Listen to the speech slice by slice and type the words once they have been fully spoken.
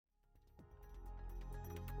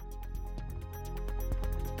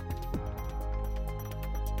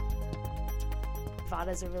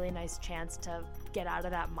VADA is a really nice chance to get out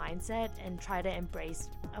of that mindset and try to embrace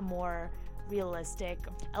a more realistic,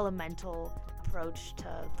 elemental approach to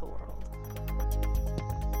the world.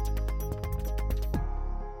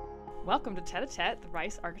 Welcome to Tête-à-Tête, the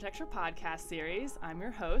Rice Architecture Podcast Series. I'm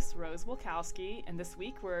your host, Rose Wilkowski, and this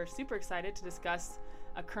week we're super excited to discuss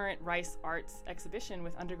a current Rice Arts exhibition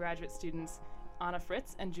with undergraduate students Anna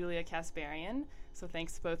Fritz and Julia Kasparian. So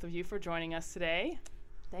thanks to both of you for joining us today.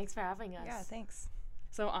 Thanks for having us. Yeah, thanks.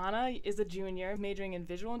 So Anna is a junior majoring in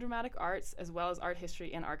visual and dramatic arts as well as art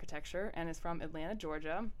history and architecture and is from Atlanta,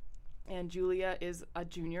 Georgia. And Julia is a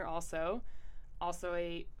junior also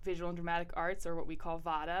a visual and dramatic arts, or what we call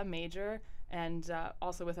VADA major, and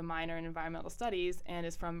also with a minor in environmental studies, and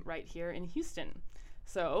is from right here in Houston.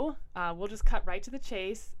 So we'll just cut right to the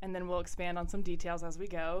chase, and then we'll expand on some details as we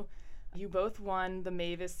go. You both won the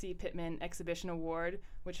Mavis C. Pittman Exhibition Award,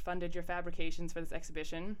 which funded your fabrications for this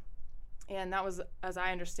exhibition. And that was, as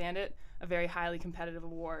I understand it, a very highly competitive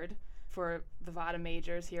award for the VADA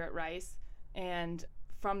majors here at Rice. And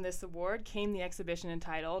from this award came the exhibition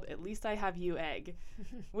entitled At Least I Have You Egg,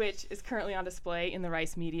 which is currently on display in the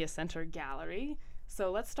Rice Media Center Gallery.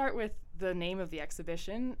 So let's start with the name of the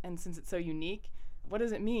exhibition, and since it's so unique, what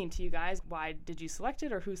does it mean to you guys? Why did you select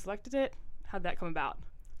it, or who selected it? How'd that come about?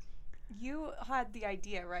 You had the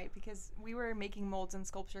idea, right? Because we were making molds in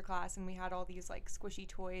sculpture class and we had all these like squishy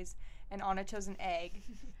toys, and Anna chose an egg.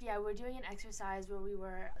 Yeah, we're doing an exercise where we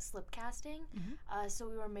were slip casting. So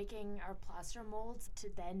we were making our plaster molds to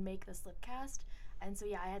then make the slip cast. And so,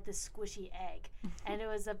 yeah, I had this squishy egg. And it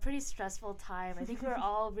was a pretty stressful time. I think we were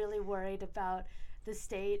all really worried about the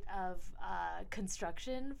state of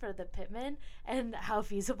construction for the Pittman and how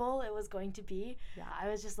feasible it was going to be. Yeah, I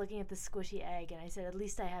was just looking at the squishy egg and I said, "At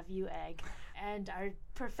least I have you, egg." And our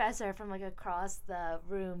professor from like across the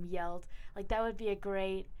room yelled, like, that would be a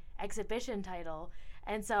great exhibition title.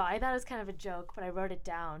 And so I thought it was kind of a joke, but I wrote it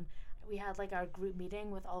down. We had like our group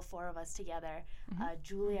meeting with all four of us together.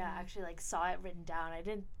 Julia actually like saw it written down. I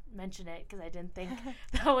didn't mention it because I didn't think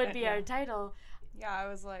that would be our title. Yeah, I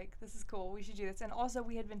was like, this is cool, we should do this. And also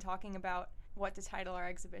we had been talking about what to title our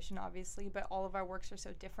exhibition, obviously, but all of our works are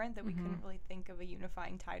so different that we couldn't really think of a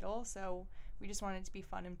unifying title. So we just wanted it to be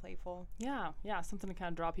fun and playful. Yeah, something to kind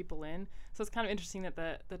of draw people in. So it's kind of interesting that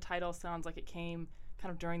the title sounds like it came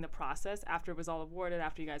kind of during the process, after it was all awarded,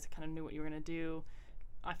 after you guys kind of knew what you were going to do.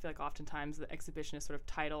 I feel like oftentimes the exhibition is sort of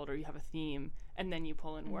titled, or you have a theme, and then you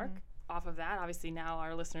pull in work. Off of that, obviously now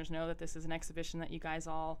our listeners know that this is an exhibition that you guys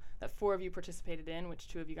that four of you participated in, which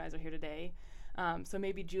two of you guys are here today. So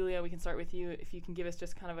maybe Julia, we can start with you, if you can give us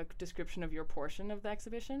just kind of a description of your portion of the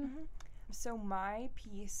exhibition. So my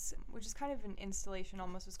piece, which is kind of an installation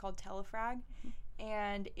almost, was called Telefrag,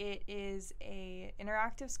 and it is a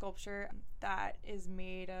interactive sculpture that is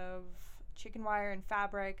made of chicken wire and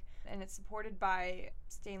fabric, and it's supported by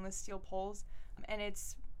stainless steel poles, and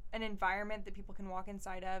it's an environment that people can walk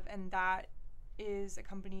inside of, and that is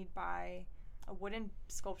accompanied by a wooden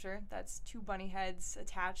sculpture that's two bunny heads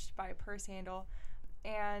attached by a purse handle.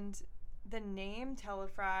 And the name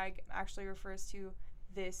Telefrag actually refers to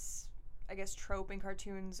this, I guess, trope in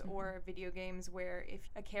cartoons or video games where if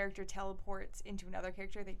a character teleports into another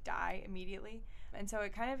character, they die immediately. And so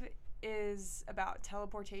it kind of is about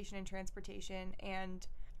teleportation and transportation and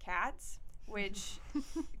cats, which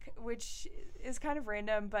is kind of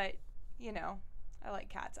random, but you know, I like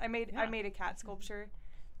cats. I made a cat sculpture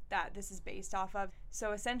that this is based off of.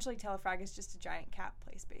 So essentially Telefrag is just a giant cat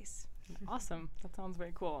play space. Awesome. That sounds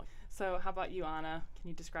very cool. So how about you, Anna? Can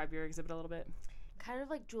you describe your exhibit a little bit? Kind of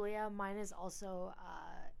like Julia, mine is also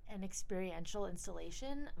an experiential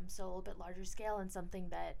installation, so a little bit larger scale and something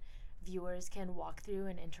that viewers can walk through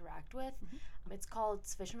and interact with. It's called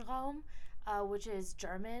Zwischenraum, which is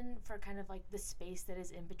German for kind of like the space that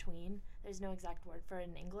is in between. There's no exact word for it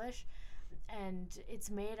in English. And it's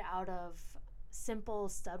made out of simple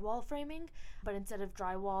stud wall framing, but instead of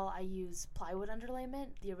drywall, I use plywood underlayment.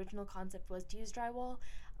 The original concept was to use drywall,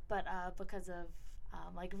 but because of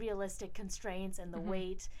like realistic constraints and the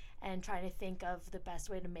weight and trying to think of the best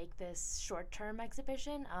way to make this short-term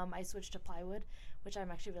exhibition, I switched to plywood, which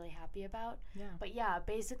I'm actually really happy about. But yeah,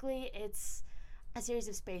 basically it's a series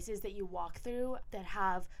of spaces that you walk through that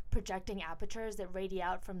have projecting apertures that radiate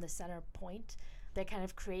out from the center point that kind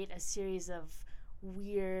of create a series of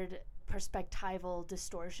weird perspectival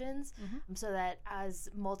distortions, so that as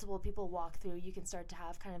multiple people walk through, you can start to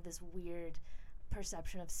have kind of this weird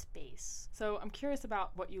perception of space. So I'm curious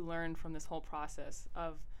about what you learned from this whole process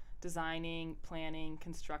of designing, planning,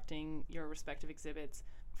 constructing your respective exhibits.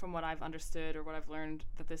 From what I've understood or what I've learned,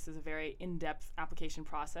 that this is a very in-depth application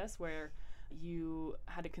process where you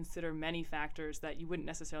had to consider many factors that you wouldn't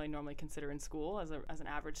necessarily normally consider in school as an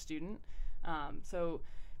average student. So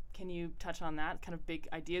can you touch on that, kind of big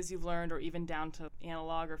ideas you've learned, or even down to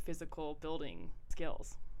analog or physical building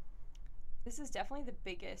skills? This is definitely the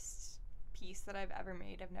biggest piece that I've ever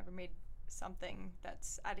made. I've never made something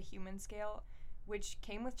that's at a human scale, which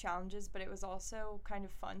came with challenges, but it was also kind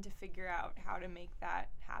of fun to figure out how to make that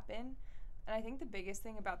happen. And I think the biggest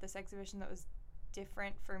thing about this exhibition that was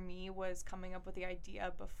different for me was coming up with the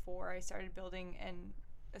idea before I started building, and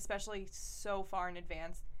especially so far in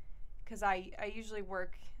advance, because I usually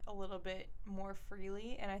work a little bit more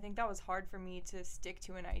freely, and I think that was hard for me to stick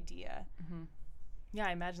to an idea. Mm-hmm. Yeah,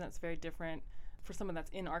 I imagine that's very different for someone that's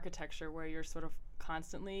in architecture, where you're sort of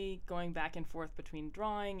constantly going back and forth between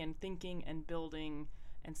drawing and thinking and building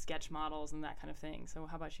and sketch models and that kind of thing. So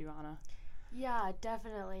how about you, Anna? Yeah,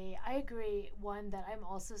 definitely. I agree. One, that I'm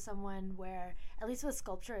also someone where, at least with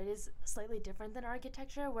sculpture, it is slightly different than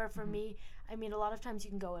architecture, where for me, I mean, a lot of times you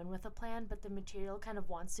can go in with a plan, but the material kind of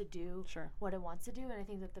wants to do what it wants to do. And I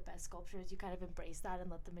think that the best sculpture is you kind of embrace that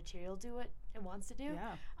and let the material do what it wants to do.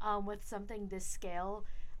 Yeah. With something this scale,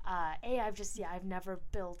 I've never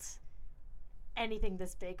built anything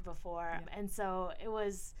this big before. Yeah. And so it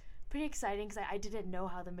was pretty exciting because I didn't know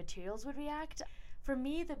how the materials would react. For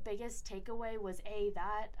me, the biggest takeaway was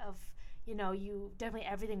you definitely,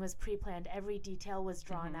 everything was pre-planned. Every detail was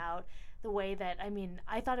drawn out the way that,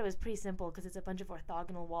 I thought it was pretty simple because it's a bunch of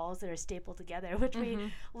orthogonal walls that are stapled together, which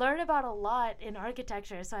we learn about a lot in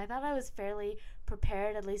architecture. So I thought I was fairly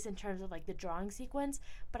prepared, at least in terms of like the drawing sequence,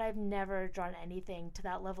 but I've never drawn anything to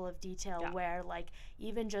that level of detail where like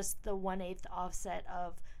even just the 1/8 offset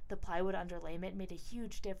of the plywood underlayment made a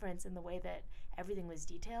huge difference in the way that everything was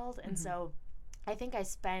detailed. And so I think I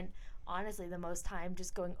spent, honestly, the most time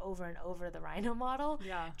just going over and over the Rhino model,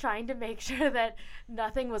 trying to make sure that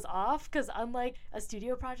nothing was off, because unlike a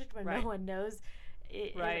studio project where no one knows,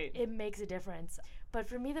 it makes a difference. But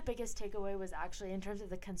for me, the biggest takeaway was actually in terms of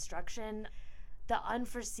the construction. The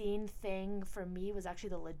unforeseen thing for me was actually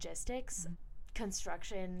the logistics.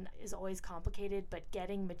 Construction is always complicated, but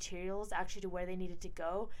getting materials actually to where they needed to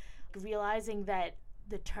go, realizing that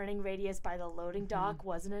the turning radius by the loading dock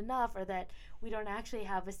wasn't enough, or that we don't actually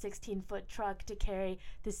have a 16-foot truck to carry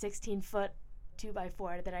the 16-foot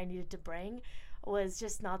 2x4 that I needed to bring, was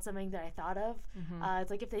just not something that I thought of. It's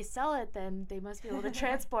like if they sell it, then they must be able to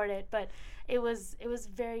transport it. But it was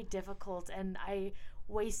very difficult, and I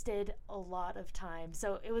wasted a lot of time.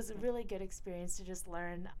 So it was a really good experience to just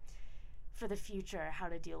learn for the future how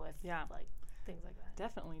to deal with like things like that.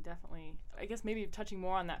 Definitely. I guess maybe touching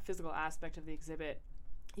more on that physical aspect of the exhibit,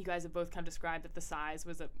 you guys have both kind of described that the size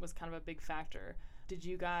was kind of a big factor. Did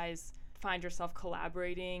you guys find yourself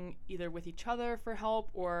collaborating either with each other for help,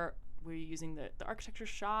 or were you using the architecture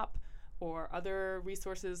shop or other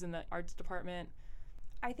resources in the arts department?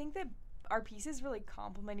 I think that our pieces really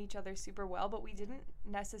complement each other super well, but we didn't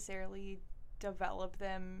necessarily develop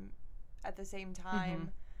them at the same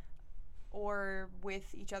time or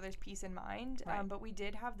with each other's piece in mind. But we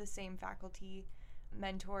did have the same faculty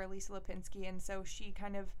mentor, Lisa Lipinski, and so she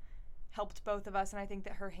kind of helped both of us, and I think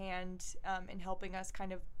that her hand in helping us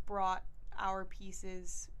kind of brought our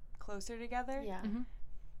pieces closer together.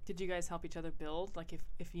 Did you guys help each other build? Like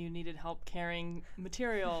if you needed help carrying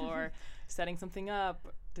material or setting something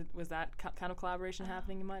up, was that kind of collaboration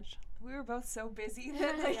happening much? We were both so busy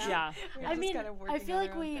that we were I just kind of working I feel on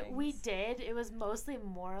like our own we things. did. It was mostly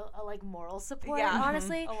moral support,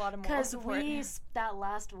 honestly. A lot of moral support. Because that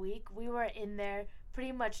last week we were in there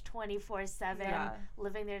pretty much 24/7,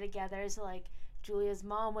 living there together. So like Julia's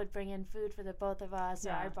mom would bring in food for the both of us,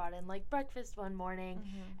 or I brought in like breakfast one morning,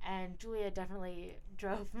 and Julia definitely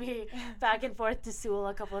drove me back and forth to Sewell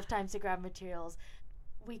a couple of times to grab materials.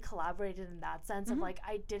 We collaborated in that sense of like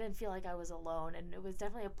I didn't feel like I was alone, and it was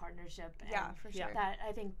definitely a partnership. For sure. That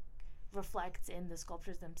I think reflects in the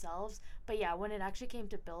sculptures themselves. But when it actually came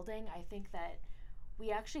to building, I think that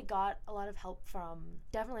we actually got a lot of help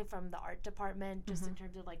definitely from the art department, just in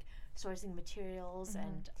terms of like sourcing materials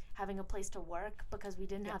and having a place to work, because we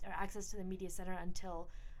didn't have access to the media center until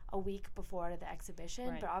a week before the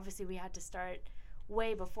exhibition. But obviously we had to start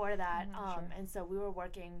way before that. And so we were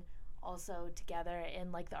working also together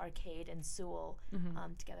in like the arcade in Sewell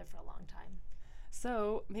together for a long time.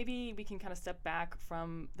 So maybe we can kind of step back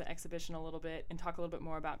from the exhibition a little bit and talk a little bit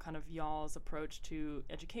more about kind of y'all's approach to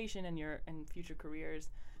education and future careers.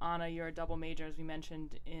 Anna, you're a double major, as we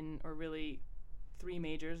mentioned, or really 3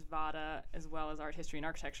 majors, VADA, as well as art history and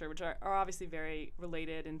architecture, which are obviously very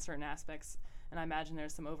related in certain aspects, and I imagine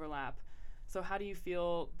there's some overlap. So how do you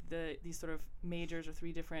feel these sort of majors or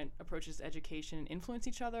 3 different approaches to education influence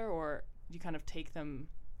each other, or do you kind of take them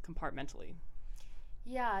compartmentally?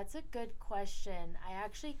 Yeah, it's a good question. I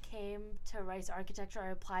actually came to Rice Architecture. I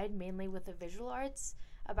applied mainly with the visual arts,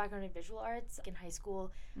 a background in visual arts. In high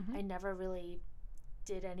school, I never really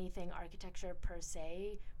did anything architecture per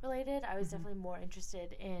se related. I was definitely more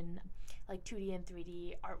interested in like 2D and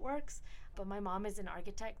 3D artworks. But my mom is an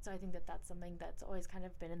architect, so I think that that's something that's always kind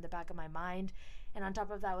of been in the back of my mind. And on top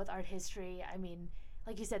of that, with art history, I mean,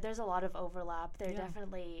 like you said, there's a lot of overlap. They're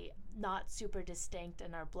definitely not super distinct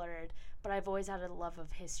and are blurred, but I've always had a love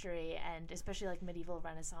of history and especially like medieval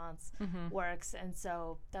Renaissance works. And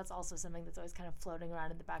so that's also something that's always kind of floating around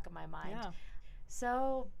in the back of my mind. Yeah.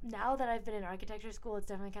 So now that I've been in architecture school, it's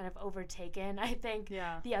definitely kind of overtaken, I think,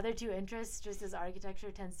 the other two interests, just as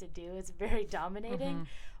architecture tends to do. It's very dominating.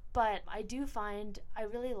 But I do find I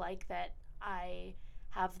really like that I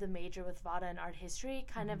have the major with Vada and art history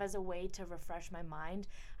kind of as a way to refresh my mind.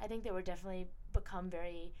 I think that we're definitely become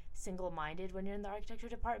very single-minded when you're in the architecture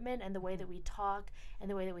department, and the way that we talk and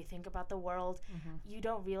the way that we think about the world, you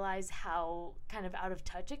don't realize how kind of out of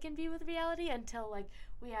touch it can be with reality until like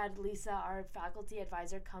we had Lisa, our faculty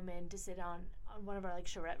advisor, come in to sit on one of our like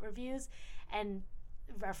charrette reviews, and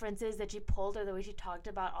references that she pulled or the way she talked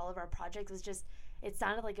about all of our projects was just, it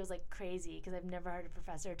sounded like it was like crazy because I've never heard a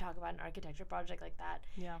professor talk about an architecture project like that.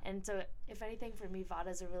 Yeah. And so if anything, for me,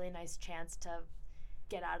 Vada is a really nice chance to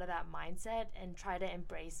get out of that mindset and try to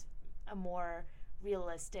embrace a more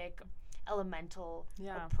realistic, elemental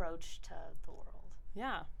approach to the world.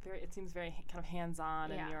 Yeah, it seems very kind of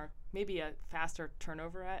hands-on, and you're maybe a faster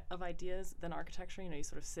turnover of ideas than architecture. You know, you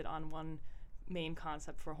sort of sit on one main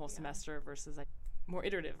concept for a whole semester versus like more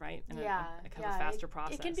iterative, right? And a kind of a faster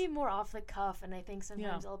process. It can be more off the cuff, and I think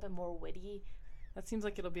sometimes a little bit more witty. That seems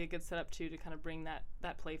like it'll be a good setup too to kind of bring that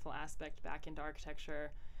playful aspect back into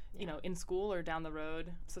architecture, you know, in school or down the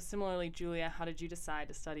road. So similarly, Julia, how did you decide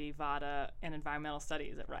to study Vada and environmental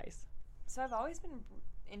studies at Rice? So I've always been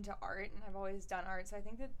into art, and I've always done art, so I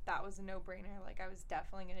think that was a no-brainer. Like, I was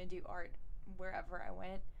definitely going to do art wherever I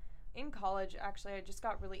went. In college, actually, I just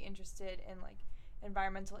got really interested in like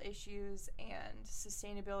environmental issues and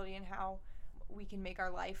sustainability and how we can make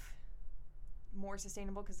our life more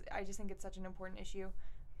sustainable, because I just think it's such an important issue.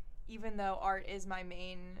 Even though art is my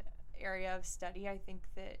main area of study, I think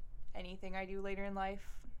that anything I do later in life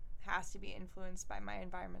has to be influenced by my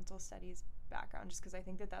environmental studies background, just because I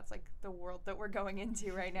think that that's like the world that we're going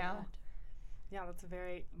into right now. Yeah, that's a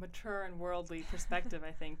very mature and worldly perspective,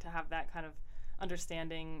 I think, to have that kind of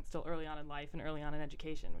understanding still early on in life and early on in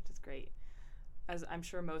education, which is great. As I'm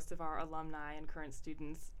sure most of our alumni and current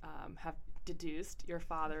students have deduced, your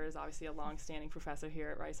father is obviously a long-standing professor here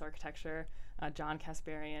at Rice Architecture, John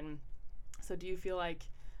Kasparian. So do you feel like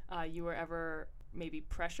you were ever maybe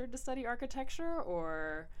pressured to study architecture,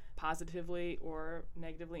 or positively or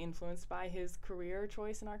negatively influenced by his career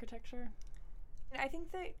choice in architecture? I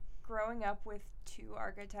think that growing up with two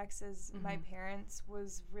architects as my parents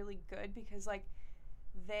was really good, because like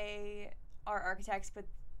they are architects, but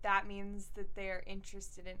that means that they're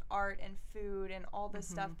interested in art and food and all the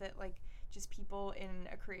stuff that like just people in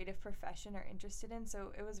a creative profession are interested in.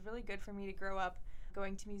 So it was really good for me to grow up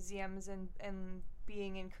going to museums and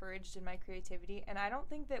being encouraged in my creativity. And I don't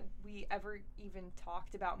think that we ever even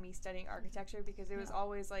talked about me studying architecture, because it was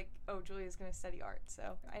always like, oh, Julia's going to study art.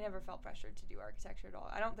 So I never felt pressured to do architecture at all.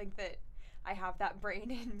 I don't think that I have that brain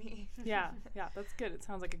in me. Yeah, that's good. It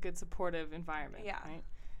sounds like a good supportive environment, right?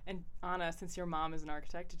 And Anna, since your mom is an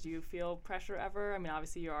architect, did you feel pressure ever? I mean,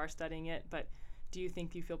 obviously you are studying it, but do you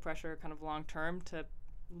think you feel pressure kind of long term to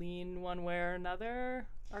lean one way or another,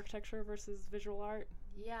 architecture versus visual art?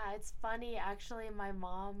 Yeah, it's funny. Actually, my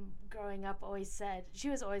mom growing up always said,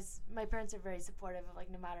 my parents are very supportive of like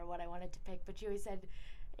no matter what I wanted to pick, but she always said,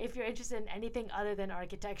 if you're interested in anything other than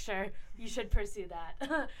architecture, you should pursue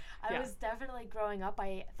that. I was definitely, growing up,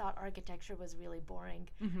 I thought architecture was really boring.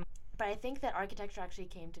 But I think that architecture actually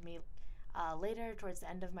came to me later, towards the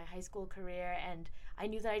end of my high school career, and I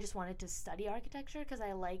knew that I just wanted to study architecture because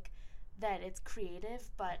I like that it's creative,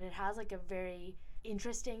 but it has like a very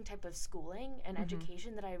interesting type of schooling and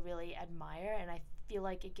education that I really admire, and I feel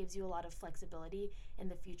like it gives you a lot of flexibility in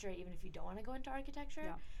the future, even if you don't want to go into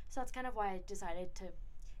architecture. So that's kind of why I decided to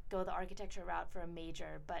go the architecture route for a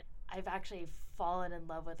major. But I've actually fallen in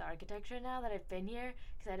love with architecture now that I've been here,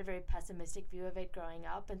 because I had a very pessimistic view of it growing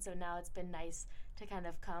up, and so now it's been nice to kind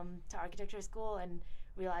of come to architecture school and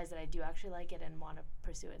realize that I do actually like it and want to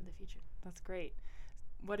pursue it in the future. That's great.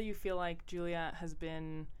 What do you feel like, Julia, has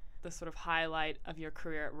been the sort of highlight of your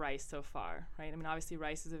career at Rice so far, right? I mean, obviously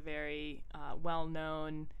Rice is a very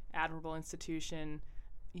well-known, admirable institution.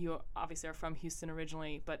 you obviously are from Houston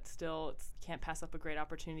originally, but still can't pass up a great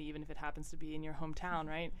opportunity even if it happens to be in your hometown,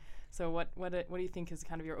 right? So what do you think is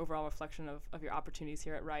kind of your overall reflection of your opportunities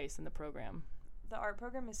here at Rice and the program? The art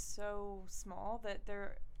program is so small that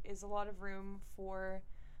there is a lot of room for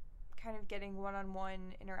kind of getting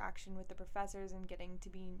one-on-one interaction with the professors and getting to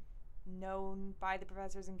be known by the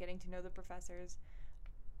professors and getting to know the professors.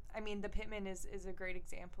 I mean, the Pittman is a great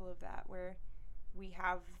example of that, where we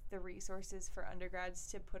have the resources for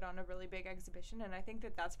undergrads to put on a really big exhibition, and I think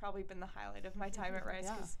that that's probably been the highlight of my time at Rice,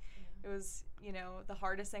 because it was, the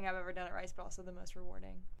hardest thing I've ever done at Rice, but also the most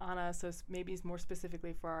rewarding. Anna, so maybe more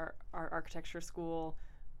specifically for our architecture school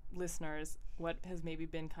listeners, what has maybe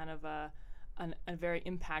been kind of a very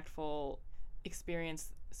impactful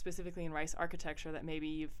experience specifically in Rice architecture that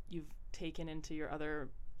maybe you've taken into your other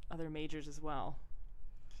majors as well?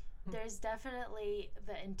 There's definitely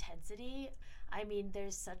the intensity. I mean,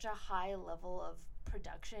 there's such a high level of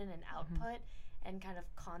production and output and kind of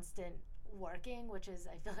constant working, which is,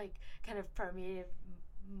 I feel like, kind of permeated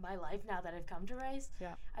my life now that I've come to Rice.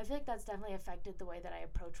 Yeah. I feel like that's definitely affected the way that I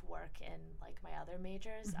approach work in like my other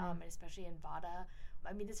majors, and especially in VADA.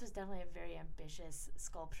 I mean, this was definitely a very ambitious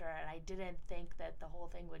sculpture, and I didn't think that the whole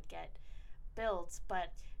thing would get built,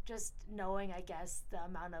 but just knowing, I guess, the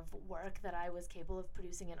amount of work that I was capable of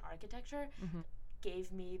producing in architecture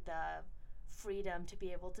gave me the freedom to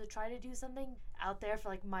be able to try to do something out there for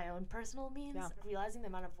like my own personal means. Realizing the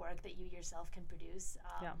amount of work that you yourself can produce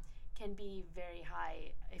can be very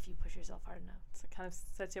high if you push yourself hard enough. So it kind of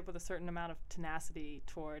sets you up with a certain amount of tenacity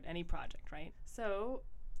toward any project, right? So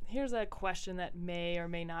here's a question that may or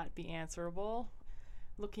may not be answerable.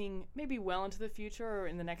 Looking maybe well into the future or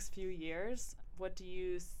in the next few years, what do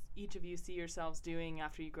each of you see yourselves doing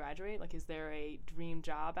after you graduate? Like, is there a dream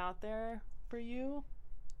job out there for you?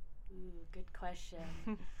 Ooh, good question.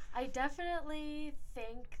 I definitely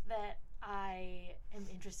think that I am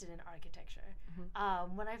interested in architecture.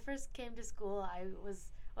 When I first came to school, I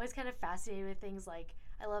was always kind of fascinated with things like,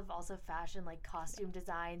 I love also fashion, like costume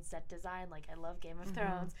design, set design. Like, I love Game of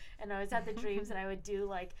Thrones, and I always had the dreams that I would do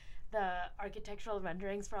like the architectural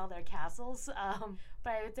renderings for all their castles.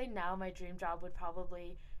 But I would say now my dream job would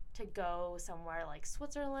probably to go somewhere like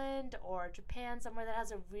Switzerland or Japan, somewhere that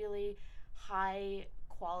has a really high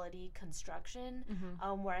quality construction,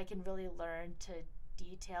 where I can really learn to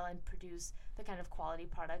detail and produce the kind of quality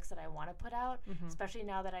products that I want to put out, especially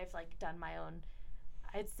now that I've like done my own.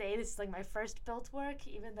 I'd say this is like my first built work,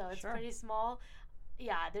 even though it's pretty small.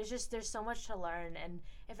 Yeah, there's so much to learn, and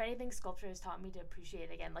if anything, sculpture has taught me to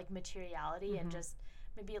appreciate, again, like materiality and just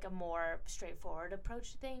maybe like a more straightforward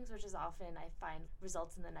approach to things, which is often, I find,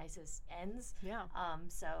 results in the nicest ends. Yeah.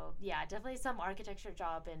 So yeah, definitely some architecture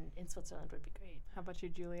job in Switzerland would be great. How about you,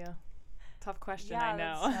 Julia? Tough question, I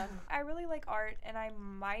know. I really like art, and I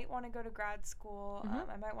might want to go to grad school.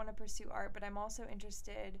 I might want to pursue art, but I'm also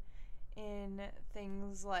interested in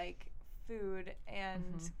things like food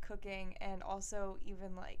and cooking, and also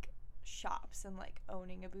even like shops and like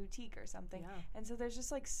owning a boutique or something. And so there's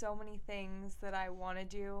just like so many things that I want to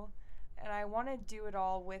do, and I want to do it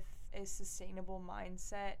all with a sustainable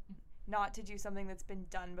mindset, not to do something that's been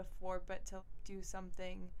done before, but to do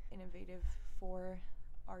something innovative for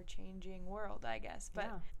our changing world, I guess. But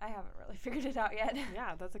I haven't really figured it out yet.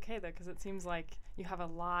 Yeah, that's okay though, because it seems like you have a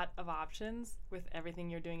lot of options with everything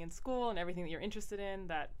you're doing in school and everything that you're interested in.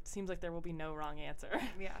 That seems like there will be no wrong answer.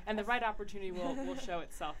 Yeah. And the right opportunity will show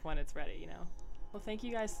itself when it's ready, you know. Well, thank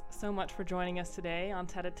you guys so much for joining us today on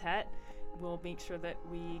Tete a Tete. We'll make sure that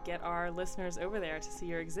we get our listeners over there to see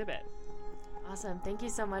your exhibit. Awesome. Thank you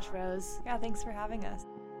so much, Rose. Yeah, thanks for having us.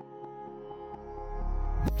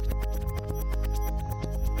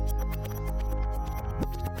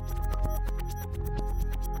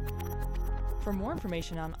 For more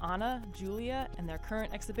information on Anna, Julia, and their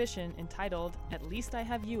current exhibition entitled At Least I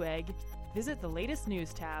Have You Egg, visit the latest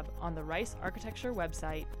news tab on the Rice Architecture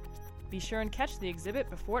website. Be sure and catch the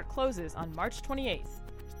exhibit before it closes on March 28th.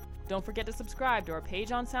 Don't forget to subscribe to our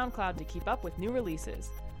page on SoundCloud to keep up with new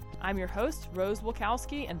releases. I'm your host, Rose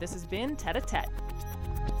Wolkowski, and this has been Tete a Tete.